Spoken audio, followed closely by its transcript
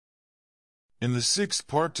In the sixth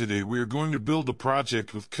part today, we are going to build a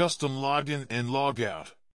project with custom login and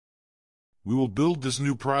logout. We will build this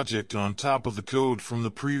new project on top of the code from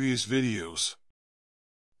the previous videos.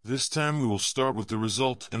 This time we will start with the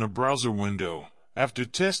result in a browser window. After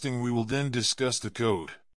testing, we will then discuss the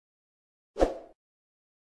code.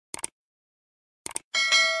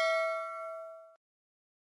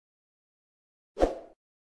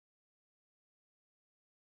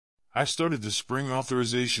 I started the Spring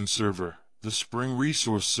Authorization server, the Spring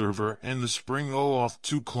Resource server, and the Spring OAuth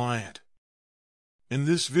 2 client. In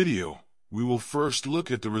this video, we will first look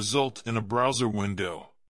at the result in a browser window.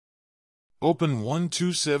 Open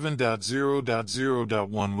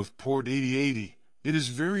 127.0.0.1 with port 8080. It is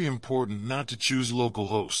very important not to choose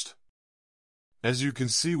localhost. As you can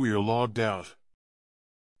see, we are logged out.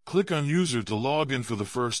 Click on User to log in for the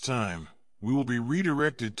first time. We will be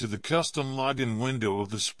redirected to the custom login window of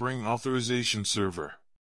the Spring Authorization server.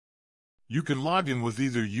 You can log in with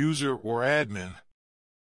either user or admin.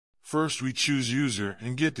 First, we choose user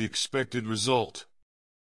and get the expected result.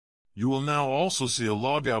 You will now also see a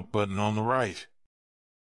logout button on the right.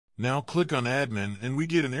 Now click on admin and we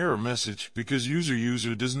get an error message because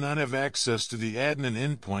user does not have access to the admin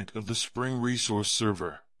endpoint of the Spring Resource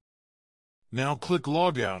server. Now click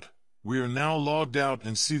logout. We are now logged out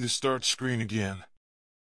and see the start screen again.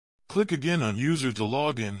 Click again on user to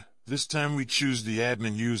log in. This time we choose the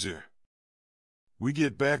admin user. We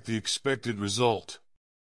get back the expected result.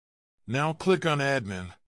 Now click on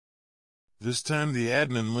admin. This time the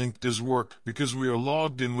admin link does work because we are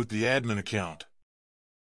logged in with the admin account.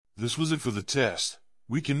 This was it for the test.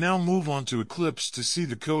 We can now move on to Eclipse to see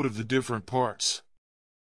the code of the different parts.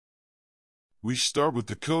 We start with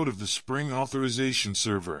the code of the Spring Authorization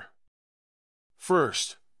server.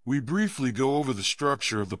 First, we briefly go over the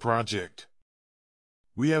structure of the project.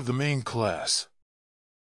 We have the main class,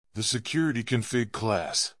 the security config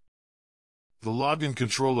class, the login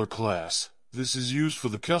controller class. This is used for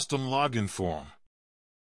the custom login form,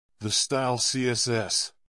 the style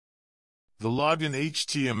CSS, the login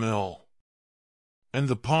HTML, and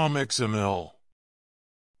the POM XML.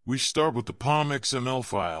 We start with the POM XML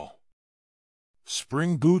file.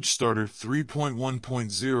 Spring Boot Starter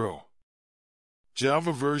 3.1.0,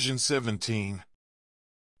 Java version 17,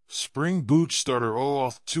 Spring Boot Starter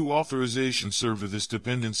OAuth 2 Authorization server. This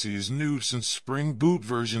dependency is new since Spring Boot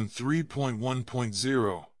version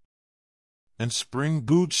 3.1.0. And Spring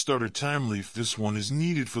Boot Starter Timeleaf. This one is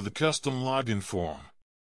needed for the custom login form.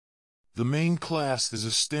 The main class is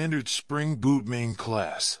a standard Spring Boot main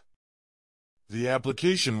class. The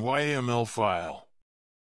application YAML file,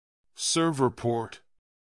 server port,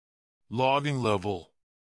 login level,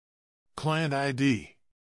 client ID,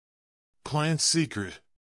 client secret,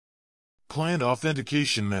 client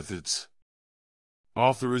authentication methods,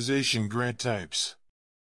 authorization grant types,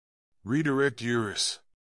 redirect URIs,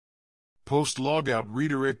 post-logout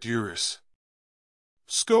redirect URIs,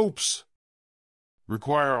 scopes,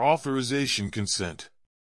 require authorization consent,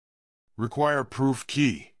 require proof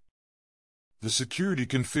key. The security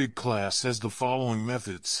config class has the following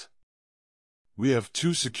methods. We have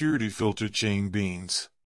two security filter chain beans,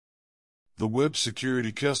 the web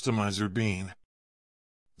security customizer bean,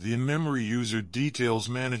 the in-memory user details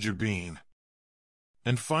manager bean,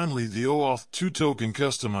 and finally the OAuth 2 token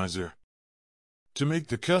customizer. To make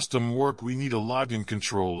the custom work, we need a login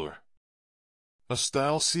controller, a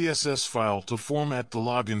style CSS file to format the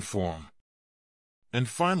login form, and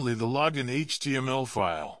finally the login HTML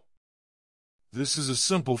file. This is a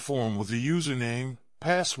simple form with a username,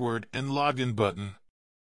 password, and login button.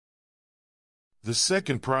 The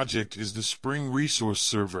second project is the Spring Resource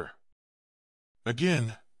server.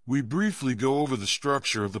 Again, we briefly go over the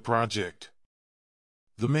structure of the project.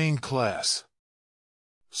 The main class,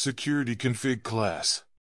 security config class,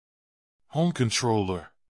 home controller,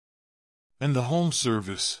 and the home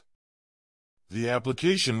service, the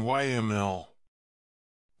application YAML,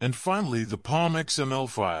 and finally the POM XML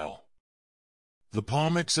file. The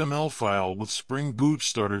POM XML file with Spring Boot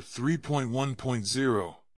Starter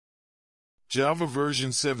 3.1.0, Java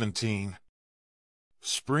version 17,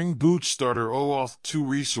 Spring Boot Starter OAuth 2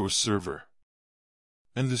 resource server,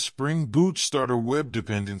 and the Spring Boot Starter web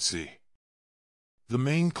dependency. The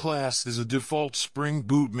main class is a default Spring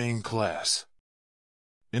Boot main class.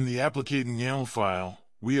 In the application YAML file,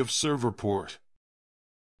 we have server port,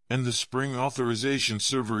 and the Spring Authorization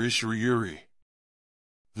server issuer URI.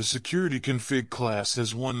 The security config class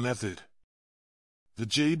has one method, the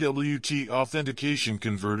JWT authentication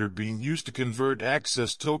converter, being used to convert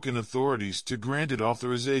access token authorities to granted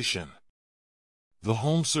authorization. The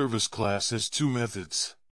home service class has two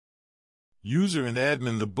methods, User and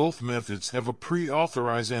admin, the both methods have a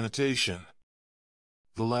pre-authorized annotation.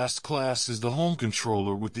 The last class is the home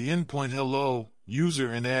controller with the endpoint hello,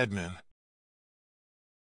 user and admin.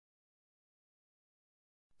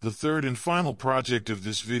 The third and final project of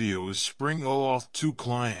this video is Spring OAuth 2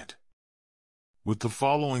 client, with the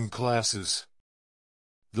following classes.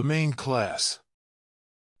 The main class,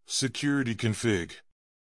 security config,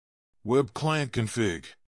 web client config,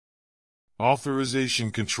 authorization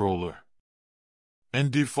controller, and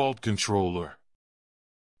default controller,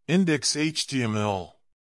 index HTML,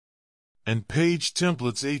 and page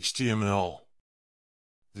templates HTML,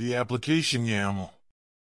 the application YAML,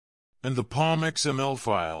 and the POM XML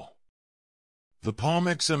file. The POM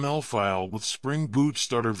XML file with Spring Boot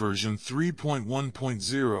Starter version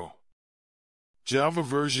 3.1.0, Java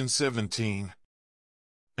version 17,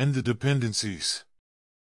 and the dependencies.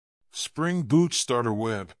 Spring Boot Starter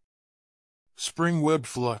Web, Spring Web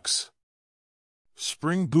Flux,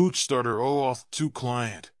 Spring Boot Starter OAuth 2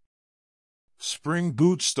 client, Spring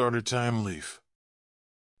Boot Starter Timeleaf,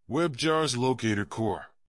 WebJar's Locator Core,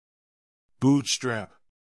 Bootstrap,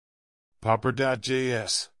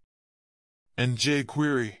 Popper.js, and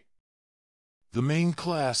jQuery. The main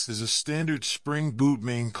class is a standard Spring Boot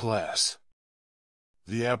main class.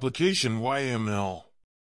 The application YML,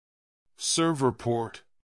 server port.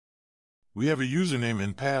 We have a username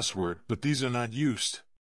and password, but these are not used.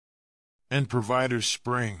 And provider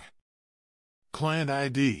Spring. Client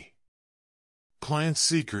ID. Client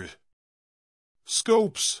secret.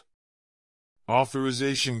 Scopes.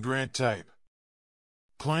 Authorization grant type.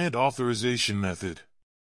 Client authorization method.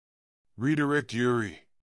 Redirect URI.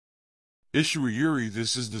 Issuer URI.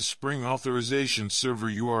 This is the Spring authorization server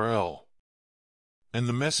URL. And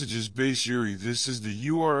the messages base URI. This is the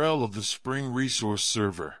URL of the Spring resource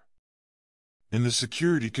server. In the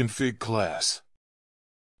security config class,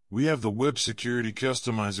 we have the web security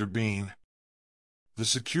customizer bean, the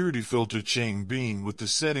security filter chain bean with the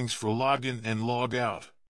settings for login and logout.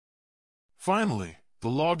 Finally, the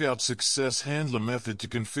logout success handler method to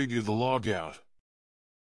configure the logout.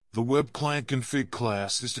 The web client config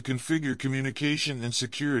class is to configure communication and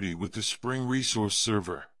security with the Spring resource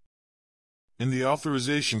server. In the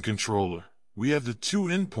authorization controller, we have the two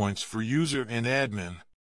endpoints for user and admin,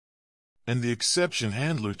 and the exception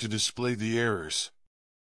handler to display the errors.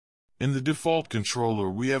 In the default controller,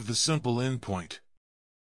 we have the simple endpoint,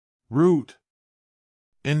 root,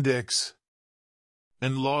 index,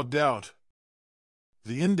 and logged out.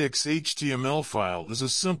 The index HTML file is a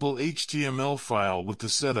simple HTML file with the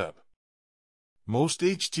setup. Most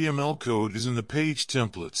HTML code is in the page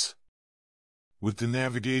templates, with the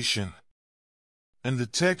navigation, and the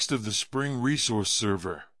text of the Spring resource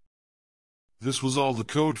server. This was all the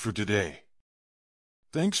code for today.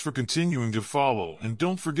 Thanks for continuing to follow, and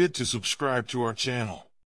don't forget to subscribe to our channel.